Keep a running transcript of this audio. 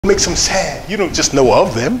makes them sad. You don't just know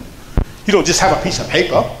of them. You don't just have a piece of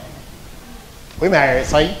paper. We married,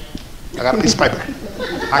 see? I got a piece of paper.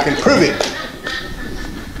 I can prove it.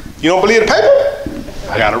 You don't believe the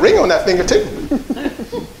paper? I got a ring on that finger too.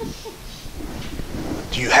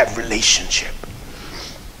 Do you have relationship?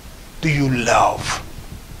 Do you love?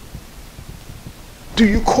 Do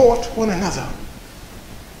you court one another?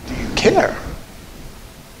 Do you care?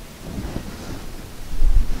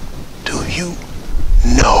 Do you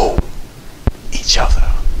know each other?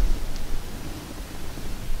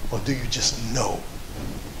 Or do you just know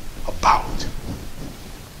about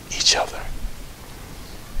each other?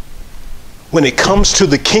 When it comes to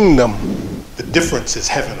the kingdom, the difference is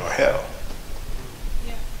heaven or hell.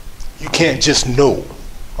 You can't just know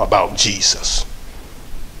about Jesus.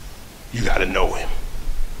 You got to know him.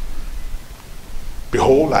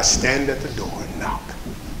 Behold, I stand at the door and knock.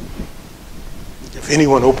 If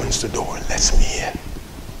anyone opens the door and lets me in,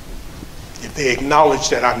 if they acknowledge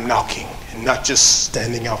that I'm knocking and not just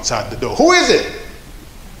standing outside the door. Who is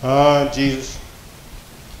it? Jesus.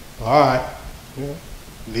 All right. Yeah.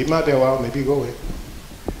 Leave him out there a while. Maybe go away.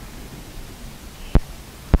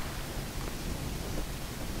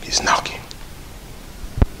 He's knocking.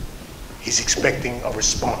 He's expecting a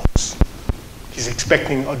response. He's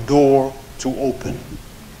expecting a door to open.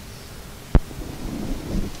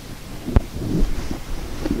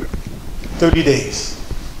 "30 days.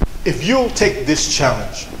 If you'll take this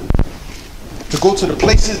challenge to go to the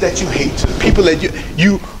places that you hate, to the people that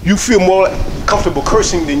you feel more comfortable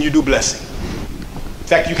cursing than you do blessing. In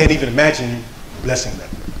fact, you can't even imagine blessing them.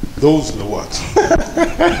 Those are the ones.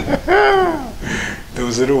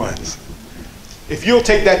 Those are the ones. If you'll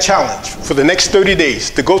take that challenge for the next 30 days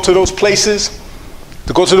to go to those places,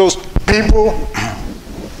 to go to those people,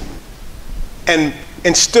 and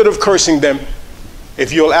instead of cursing them,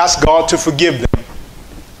 if you'll ask God to forgive them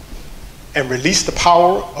and release the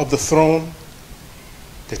power of the throne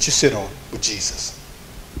that you sit on with Jesus.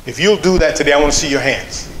 If you'll do that today, I want to see your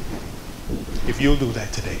hands. If you'll do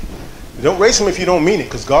that today. Don't raise them if you don't mean it,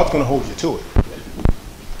 because God's going to hold you to it.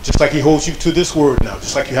 Just like he holds you to this word now.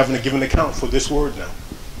 Just like you haven't given an account for this word now.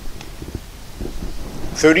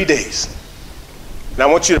 30 days. And I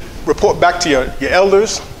want you to report back to your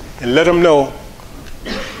elders and let them know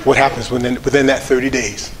what happens within that 30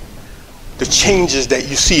 days. The changes that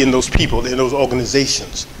you see in those people, in those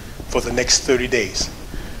organizations for the next 30 days.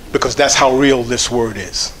 Because that's how real this word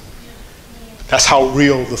is. That's how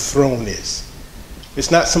real the throne is. It's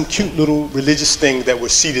not some cute little religious thing that we're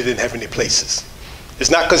seated in heavenly places. It's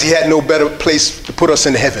not because he had no better place to put us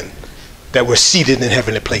in heaven that we're seated in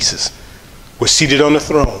heavenly places. We're seated on the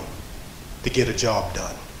throne to get a job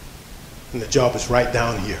done. And the job is right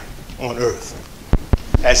down here on earth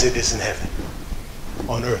as it is in heaven.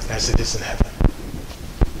 On earth as it is in heaven.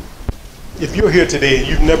 If you're here today and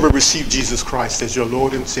you've never received Jesus Christ as your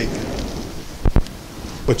Lord and Savior,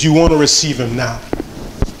 but you want to receive him now,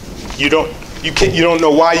 you don't know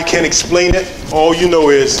why, you can't explain it. All you know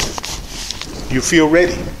is you feel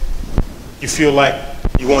ready. You feel like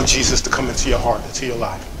you want Jesus to come into your heart, into your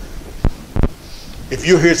life. If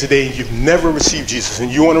you're here today and you've never received Jesus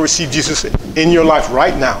and you want to receive Jesus in your life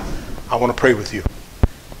right now, I want to pray with you.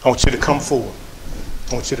 I want you to come forward.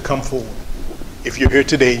 I want you to come forward. If you're here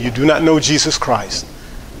today and you do not know Jesus Christ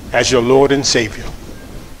as your Lord and Savior,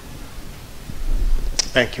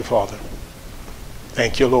 thank you, Father.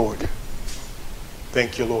 Thank you, Lord.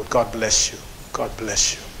 Thank you, Lord. God bless you. God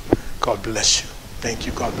bless you. God bless you. Thank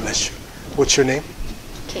you. God bless you. What's your name?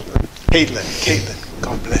 Caitlin. Caitlin.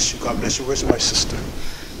 God bless you. God bless you. Where's my sister?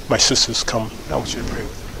 My sister's come. I want you to pray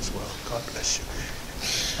with her as well. God bless you.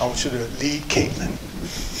 I want you to lead Caitlin.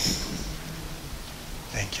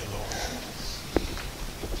 Thank you, Lord.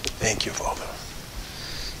 Thank you, Father.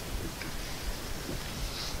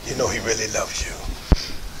 You know he really loves you.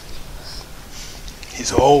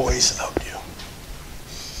 He's always loved you.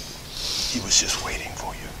 He was just waiting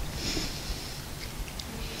for you.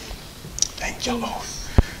 Thank you, Lord.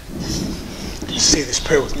 Say this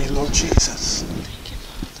prayer with me, Lord Jesus. Thank you,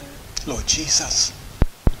 Father. Lord Jesus.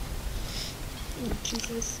 Lord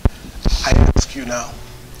Jesus. I ask you now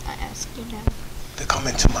I ask you now to come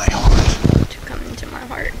into my heart. to come into my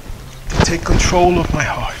heart. To take control of my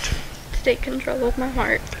heart. To take control of my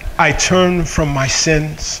heart. I turn from my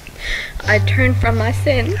sins. I turn from my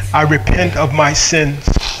sins. I repent of my sins.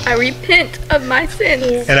 I repent of my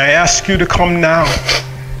sins. And I ask you to come now.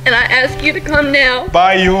 And I ask you to come now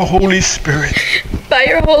By your Holy Spirit. by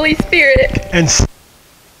your Holy Spirit And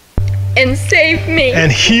save me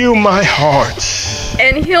heal my heart.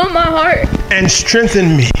 and heal my heart And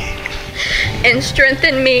strengthen me. and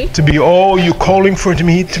strengthen me to be all you're calling for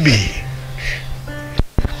me to be.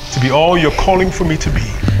 To be all you're calling for me to be.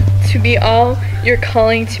 to be all you're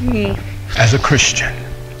calling to me. As a Christian,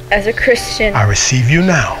 As a Christian, I receive you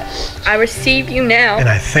now. I receive you now, And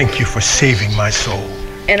I thank you for saving my soul.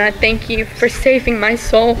 and I thank you for saving my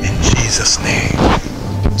soul. In Jesus' name.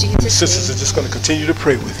 In Jesus' Sisters name. are just going to continue to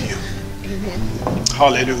pray with you.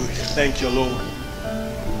 Hallelujah. Thank you, Lord.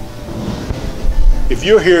 If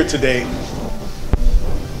you're here today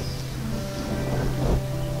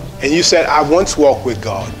and you said, I once walked with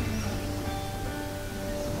God.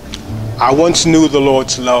 I once knew the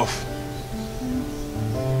Lord's love.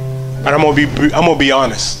 And I'm gonna be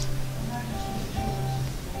honest.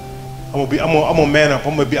 I'm gonna man up.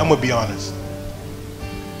 I'm gonna be honest.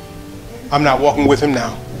 I'm not walking with him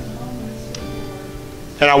now.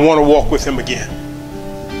 And I want to walk with him again.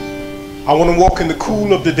 I want to walk in the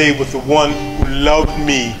cool of the day with the one who loved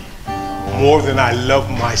me more than I love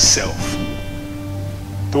myself.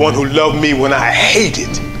 The one who loved me when I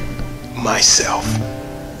hated myself.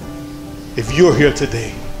 If you're here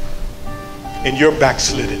today and you're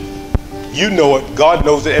backslidden, you know it, God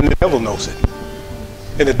knows it, and the devil knows it.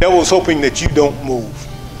 And the devil's hoping that you don't move.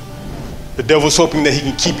 The devil's hoping that he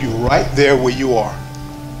can keep you right there where you are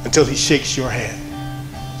until he shakes your hand.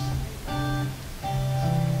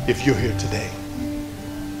 If you're here today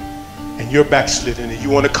and you're backslidden and you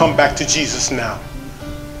want to come back to Jesus now,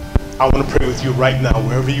 I want to pray with you right now,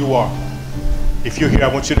 wherever you are. If you're here, I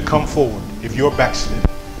want you to come forward. If you're backslidden,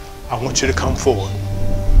 I want you to come forward.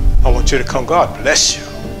 I want you to come. God bless you.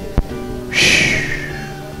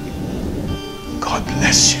 God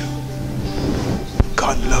bless you.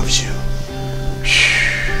 God loves you.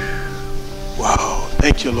 Wow.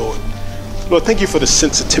 Thank you, Lord. Lord, thank you for the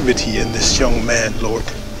sensitivity in this young man, Lord.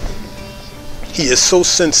 He is so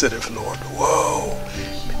sensitive, Lord. Whoa.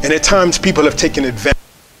 And at times people have taken advantage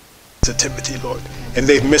of sensitivity, Lord, and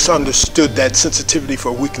they've misunderstood that sensitivity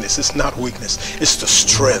for weakness. It's not weakness. It's the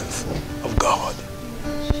strength of God.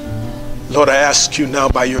 Lord, I ask you now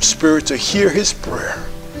by your Spirit to hear his prayer.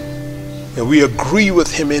 And we agree with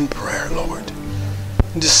him in prayer, Lord.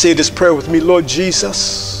 And just say this prayer with me. Lord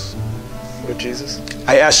Jesus. Lord Jesus.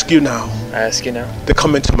 I ask you now. I ask you now. To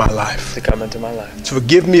come into my life. To come into my life. To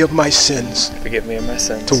forgive me of my sins. Forgive me of my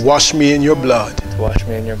sins. To wash me in your blood. To wash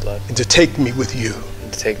me in your blood. And to take me with you.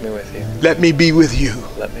 And to take me with you. Let me be with you.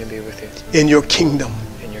 Let me be with you. In your kingdom.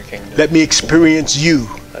 In your kingdom. Let me experience you.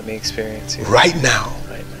 Let me experience you. Right now.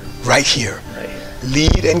 Right now. Right here. Right here.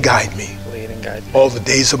 Lead and guide me. Lead and guide me. All the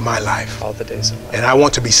days of my life. All the days of my life. And I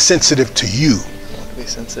want to be sensitive to you. I want to be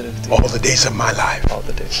sensitive to all you. the days of my life. All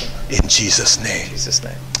the days of my life. In Jesus' name. In Jesus'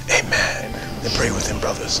 name. Amen. Amen. And pray with him,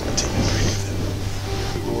 brothers. Continue to pray with him.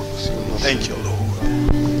 Thank you,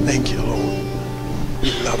 Lord. Thank you, Lord.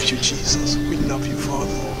 We love you, Jesus. We love you,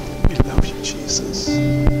 Father. We love you, Jesus.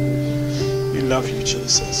 We love you,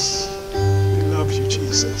 Jesus. We love you,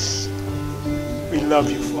 Jesus. We love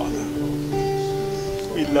you, Father.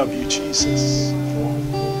 We love you, Jesus.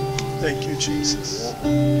 Thank you, Jesus.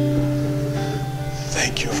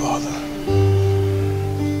 Thank you, Father.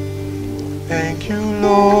 Thank you,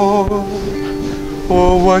 Lord,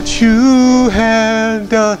 for what you have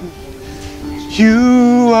done,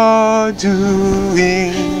 you are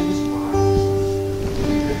doing.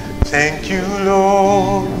 Thank you,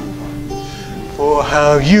 Lord, for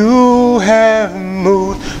how you have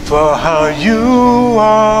moved, for how you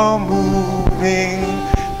are moving.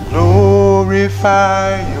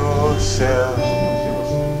 Glorify yourself.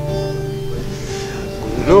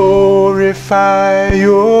 Glorify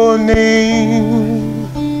your name.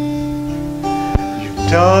 You've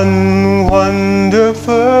done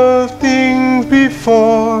wonderful things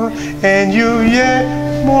before, and you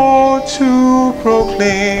yet more to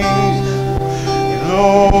proclaim.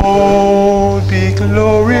 Lord, be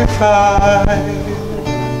glorified.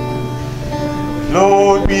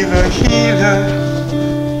 Lord, be the healer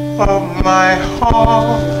of my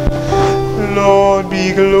heart. Lord,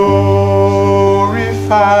 be glorified.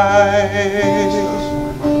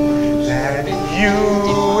 That you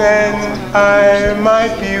and I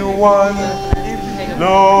might be one.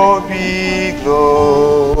 Lord, be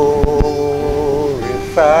glorified.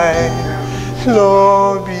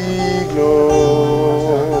 Lord, be glorified.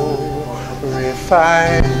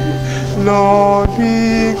 Lord,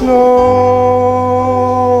 be glorified.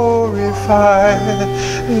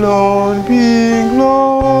 Lord, be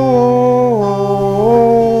glorified.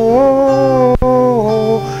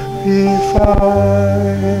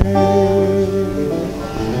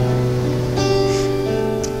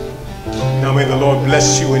 Now may the Lord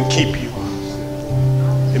bless you and keep you,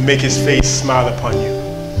 and make his face smile upon you,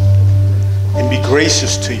 be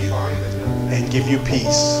gracious to you, and give you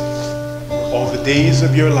peace. All the days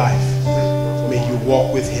of your life, may you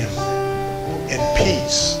walk with him in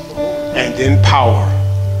peace and in power.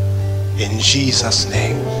 In Jesus'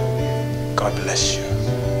 name, God bless you.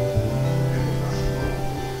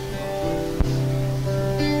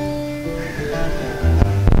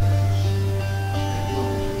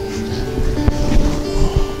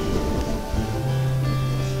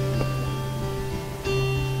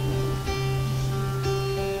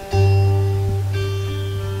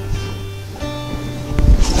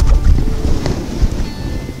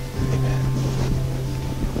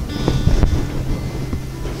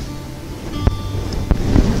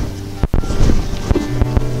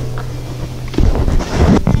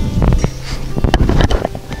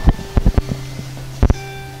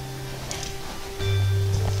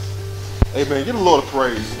 Amen. Give the Lord a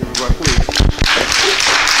praise, everybody, please.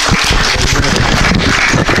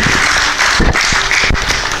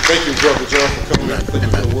 Thank you, Brother John, for coming in. Thank you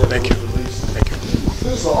for the word. Thank you. Thank you.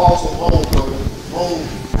 This is an awesome homecoming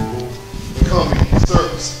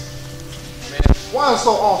service. Why is it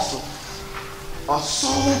so awesome? A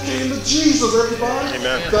soul came to Jesus, everybody.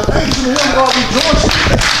 Amen. The angels in heaven are rejoicing.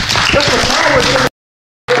 That's the power in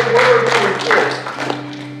that word to report.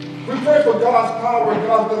 We pray for God's power and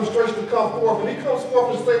God's demonstration to come forth. When he comes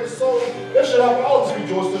forth and save the soul, that should have all of us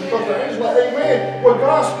rejoicing because the angels are like, amen. What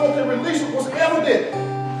God spoke and released was evident.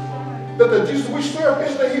 That the Jesus we serve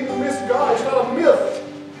is that he's the midst of God. It's not a myth.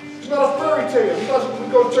 It's not a fairy tale. It's not we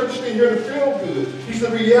go to church and hear to feel good. He's the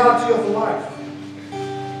reality of life.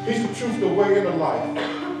 He's the truth, the way, and the life.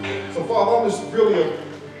 So, Father, I'm just really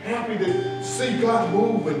happy to see God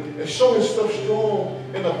move and show himself strong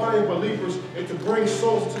in the body of believers and to bring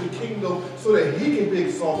souls to the kingdom so that he can be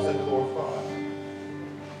exalted and glorified.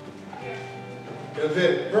 And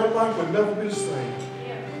that her life would never be the same.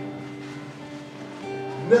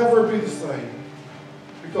 Never be the same.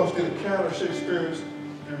 Because the encounter she experienced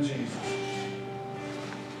through Jesus.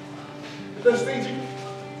 Is that Stevie?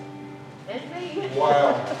 That's me.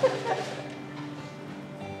 Wow.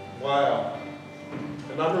 Wow.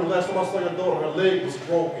 And I remember last time I saw your daughter, her leg was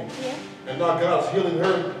broken. Yeah. And now God's healing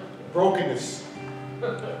her brokenness.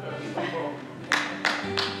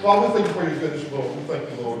 Father, we thank you for your goodness, Lord. We thank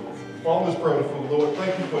you, Lord. Father, let's pray with you, Lord.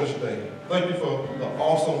 Thank you for this day. Thank you for the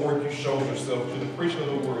awesome work you showed yourself to the preaching of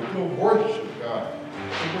the word, to the worship, God.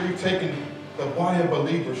 And where you're taking the body of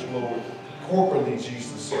believers, Lord, corporately,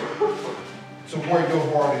 Jesus, to where your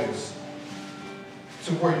heart is.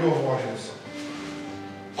 To where your heart is.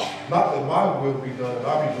 Not that my will be done and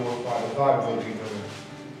I be glorified, but thy will be done.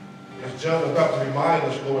 As John is about to remind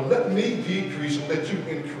us, Lord, let me decrease and let you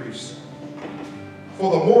increase. For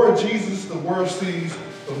the more of Jesus the world sees,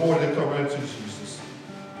 the more they come into Jesus.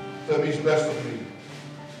 That means less of me,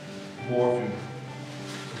 more of you.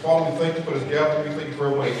 So Father, we thank you for this gathering. We thank you for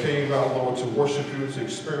everyone that came out, Lord, to worship you, to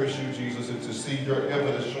experience you, Jesus, and to see your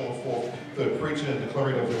evidence shown forth through the preaching and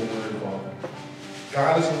declaring of your word, Father.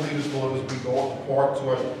 Guide us and lead us, Lord, as we go apart to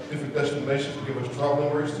our different destinations to give us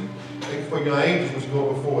traveling mercy. Thank you for your angels which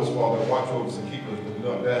go before us, Father, and watch over us and keep us, but do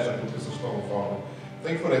not dash us with this stone, Father.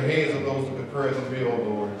 Thank you for the hands of those that prepare the meal,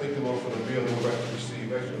 Lord. Thank you, Lord, for the meal that we're about to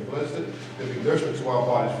receive. Actually, bless it. That be nourishment to our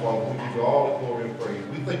bodies, Father. We give you all the glory and praise.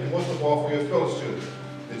 We thank you most of all for your fellowship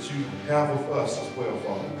that you have with us as well,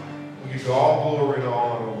 Father. We give you all glory and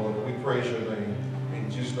all honor, Lord. We praise your name. In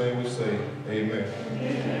Jesus' name we say, amen.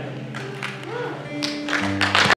 Amen.